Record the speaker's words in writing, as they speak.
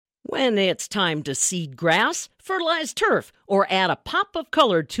When it's time to seed grass, fertilize turf, or add a pop of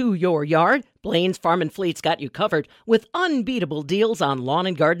color to your yard, Blaine's Farm and Fleet's got you covered with unbeatable deals on lawn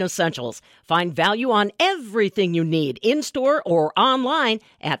and garden essentials. Find value on everything you need in-store or online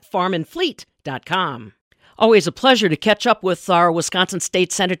at farmandfleet.com. Always a pleasure to catch up with our Wisconsin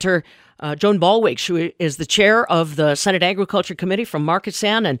State Senator Joan Ballweg, who is the chair of the Senate Agriculture Committee from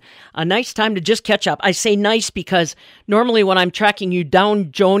Markesan, and a nice time to just catch up. I say nice because normally when I'm tracking you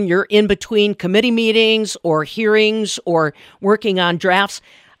down, Joan, you're in between committee meetings or hearings or working on drafts.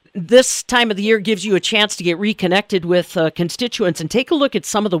 This time of the year gives you a chance to get reconnected with constituents and take a look at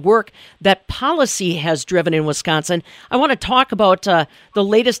some of the work that policy has driven in Wisconsin. I want to talk about the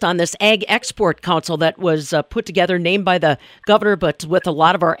latest on this Ag Export Council that was put together, named by the governor, but with a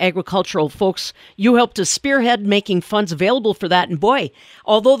lot of our agricultural folks. You helped to spearhead making funds available for that. And boy,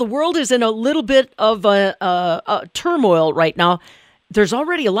 although the world is in a little bit of a turmoil right now, there's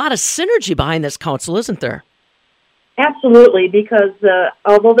already a lot of synergy behind this council, isn't there? Absolutely, because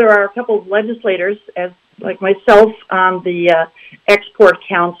although there are a couple of legislators, as like myself on the Export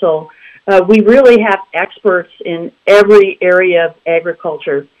Council, we really have experts in every area of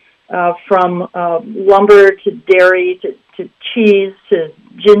agriculture, from lumber to dairy to cheese to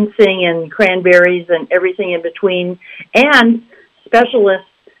ginseng and cranberries and everything in between, and specialists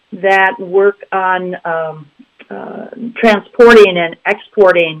that work on transporting and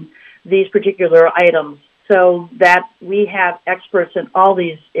exporting these particular items, so that we have experts in all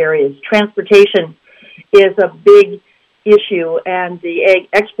these areas. Transportation is a big issue, and the Ag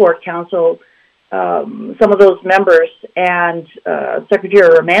Export Council, some of those members and Secretary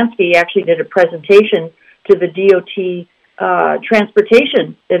Romanski actually did a presentation to the DOT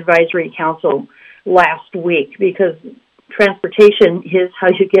Transportation Advisory Council last week, because transportation is how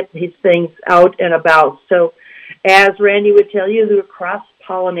you get these things out and about. So as Randy would tell you, we're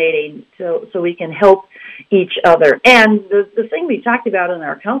cross-pollinating so we can help each other. And the thing we talked about in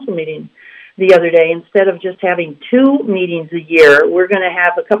our council meeting the other day, instead of just having 2 meetings a year, we're going to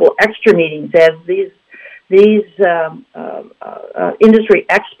have a couple extra meetings, as these industry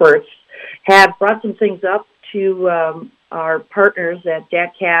experts have brought some things up to our partners at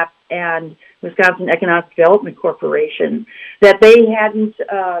DATCAP and Wisconsin Economic Development Corporation that they hadn't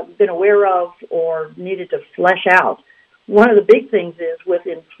been aware of or needed to flesh out. One of the big things is with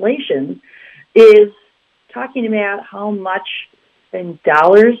inflation is talking about how much in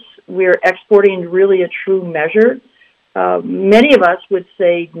dollars we're exporting, really a true measure. Many of us would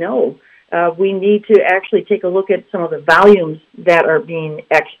say no. We need to actually take a look at some of the volumes that are being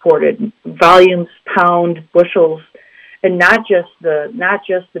exported, volumes, pound, bushels, and not just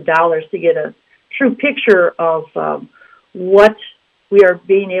the dollars, to get a true picture of what we are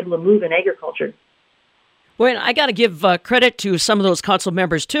being able to move in agriculture. Well, I got to give credit to some of those council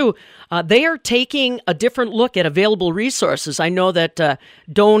members, too. They are taking a different look at available resources. I know that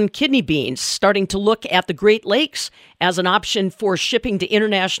Doan Kidney Beans starting to look at the Great Lakes as an option for shipping to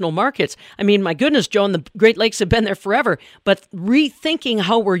international markets. I mean, my goodness, Joan, the Great Lakes have been there forever, but rethinking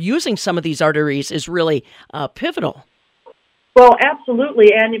how we're using some of these arteries is really pivotal. Well,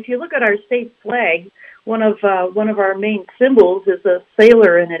 absolutely. And if you look at our state flag, one of our main symbols is a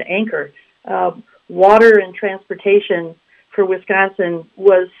sailor and an anchor. Water and transportation for Wisconsin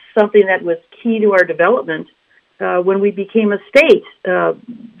was something that was key to our development when we became a state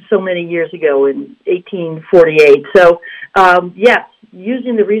so many years ago in 1848. So, yes,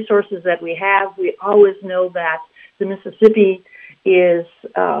 using the resources that we have, we always know that the Mississippi is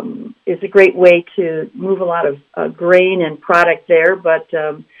a great way to move a lot of grain and product there, but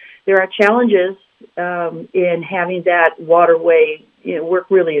there are challenges in having that waterway work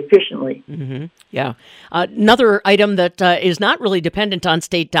really efficiently. Mm-hmm. Yeah. Another item that is not really dependent on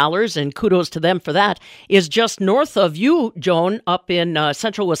state dollars, and kudos to them for that, is just north of you, Joan, up in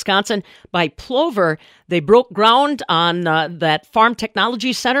central Wisconsin by Plover. They broke ground on that Farm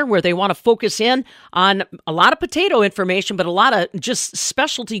Technology Center, where they want to focus in on a lot of potato information, but a lot of just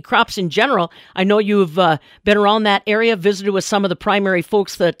specialty crops in general. I know you've been around that area, visited with some of the primary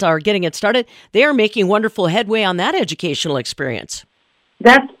folks that are getting it started. They are making wonderful headway on that educational experience.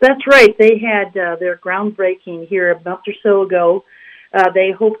 That's right. They had their groundbreaking here a month or so ago.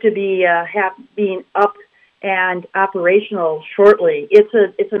 They hope to be being up and operational shortly.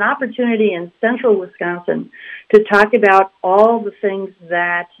 It's an opportunity in central Wisconsin to talk about all the things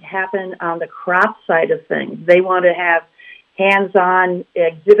that happen on the crop side of things. They want to have hands-on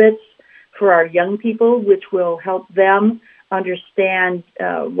exhibits for our young people, which will help them understand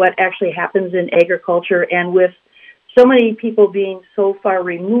what actually happens in agriculture. And with so many people being so far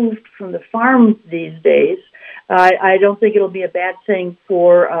removed from the farm these days, I don't think it'll be a bad thing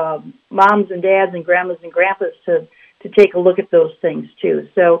for moms and dads and grandmas and grandpas to take a look at those things too.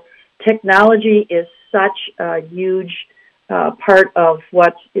 So technology is such a huge part of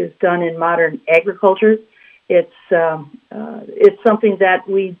what is done in modern agriculture. It's something that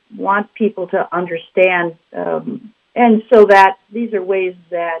we want people to understand, and so that these are ways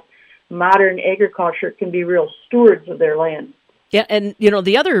that modern agriculture can be real stewards of their land. Yeah, and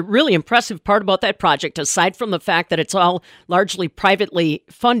the other really impressive part about that project, aside from the fact that it's all largely privately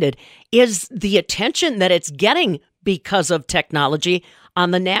funded, is the attention that it's getting because of technology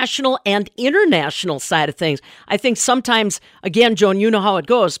on the national and international side of things. I think sometimes, again, Joan, you know how it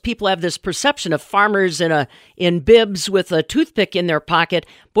goes. People have this perception of farmers in bibs with a toothpick in their pocket.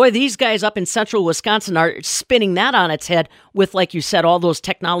 Boy, these guys up in central Wisconsin are spinning that on its head with, like you said, all those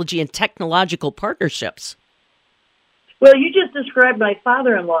technology and technological partnerships. Well, you just described my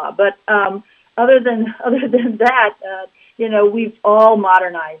father-in-law, but other than that, we've all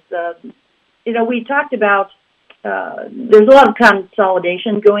modernized. We talked about there's a lot of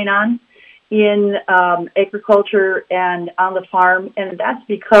consolidation going on in agriculture and on the farm, and that's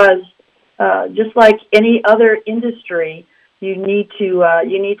because just like any other industry, you need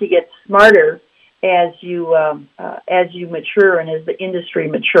to get smarter as you mature and as the industry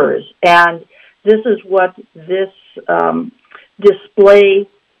matures. And this is what this display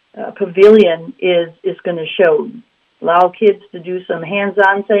pavilion is going to show. Allow kids to do some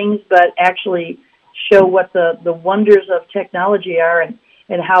hands-on things, but actually show what the wonders of technology are and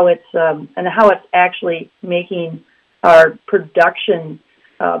how it's actually making our production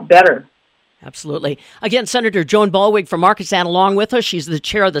better. Absolutely. Again, Senator Joan Ballweg from Markesan along with us. She's the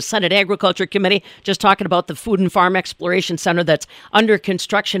chair of the Senate Agriculture Committee, just talking about the Food and Farm Exploration Center that's under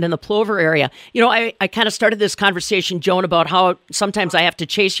construction in the Plover area. I kind of started this conversation, Joan, about how sometimes I have to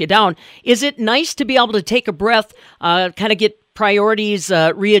chase you down. Is it nice to be able to take a breath, kind of get priorities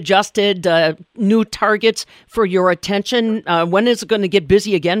readjusted, new targets for your attention? When is it going to get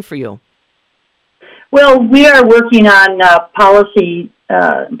busy again for you? Well, we are working on policies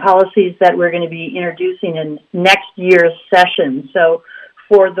that we're going to be introducing in next year's session. So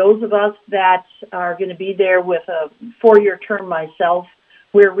for those of us that are going to be there with a 4-year term myself,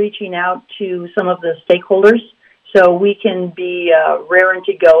 we're reaching out to some of the stakeholders so we can be raring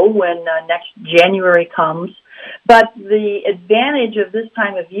to go when next January comes. But the advantage of this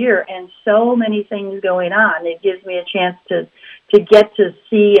time of year and so many things going on, it gives me a chance to get to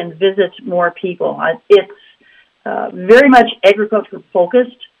see and visit more people. It's very much agriculture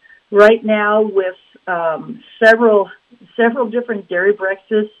focused right now, with several different dairy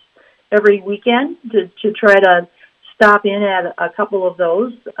breakfasts every weekend to try to stop in at a couple of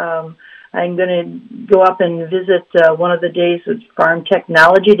those. I'm going to go up and visit one of the days with Farm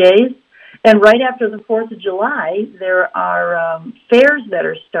Technology Days. And right after the 4th of July, there are fairs that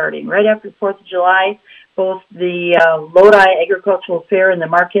are starting. Right after the 4th of July, both the Lodi Agricultural Fair and the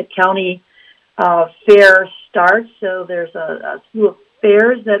Marquette County Fair starts. So there's a slew of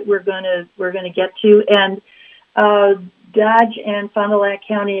fairs that we're going to get to. And Dodge and Fond du Lac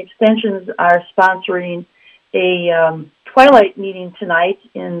County Extensions are sponsoring a twilight meeting tonight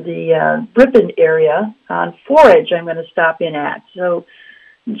in the Ripon area on forage I'm going to stop in at. So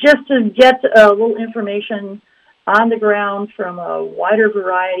just to get a little information on the ground from a wider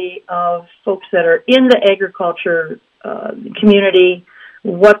variety of folks that are in the agriculture community,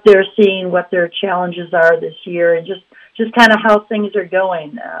 what they're seeing, what their challenges are this year, and just kind of how things are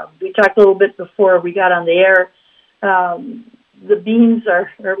going. We talked a little bit before we got on the air. The beans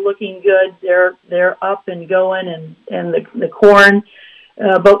are looking good. They're up and going, and the corn.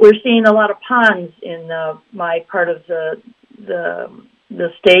 But we're seeing a lot of ponds in my part of the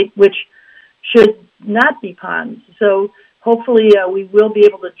state, which should not be ponds. So hopefully we will be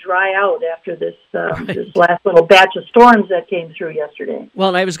able to dry out after this this last little batch of storms that came through yesterday. Well,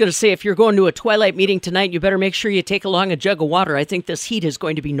 and I was going to say, if you're going to a twilight meeting tonight, you better make sure you take along a jug of water. I think this heat is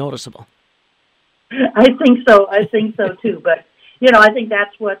going to be noticeable. I think so too. But I think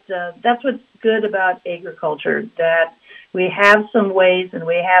that's what's good about agriculture, that we have some ways and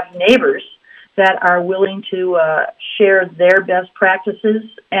we have neighbors that are willing to share their best practices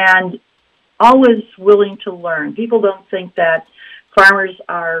and always willing to learn. People don't think that farmers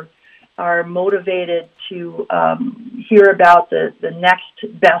are motivated to hear about the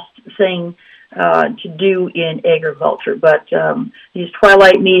next best thing to do in agriculture. But these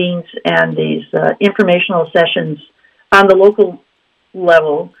twilight meetings and these informational sessions on the local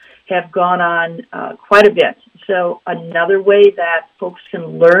level have gone on quite a bit. So another way that folks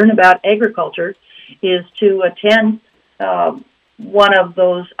can learn about agriculture is to attend one of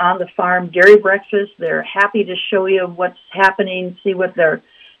those on the farm dairy breakfasts. They're happy to show you what's happening, see what their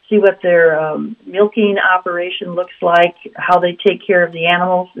milking operation looks like, how they take care of the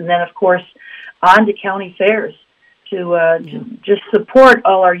animals, and then of course on to county fairs to just support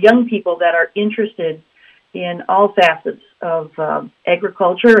all our young people that are interested in all facets of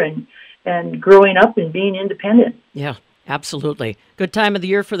agriculture and growing up and being independent. Yeah, absolutely. Good time of the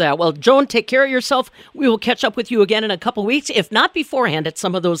year for that. Well, Joan, take care of yourself. We will catch up with you again in a couple weeks, if not beforehand, at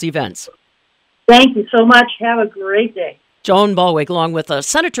some of those events. Thank you so much. Have a great day. Joan Ballweg, along with a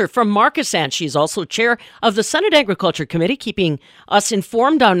senator from Markesan. She's also chair of the Senate Agriculture Committee, keeping us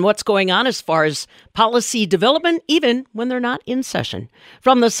informed on what's going on as far as policy development, even when they're not in session.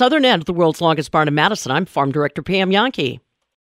 From the southern end of the world's longest barn in Madison, I'm Farm Director Pam Jahnke.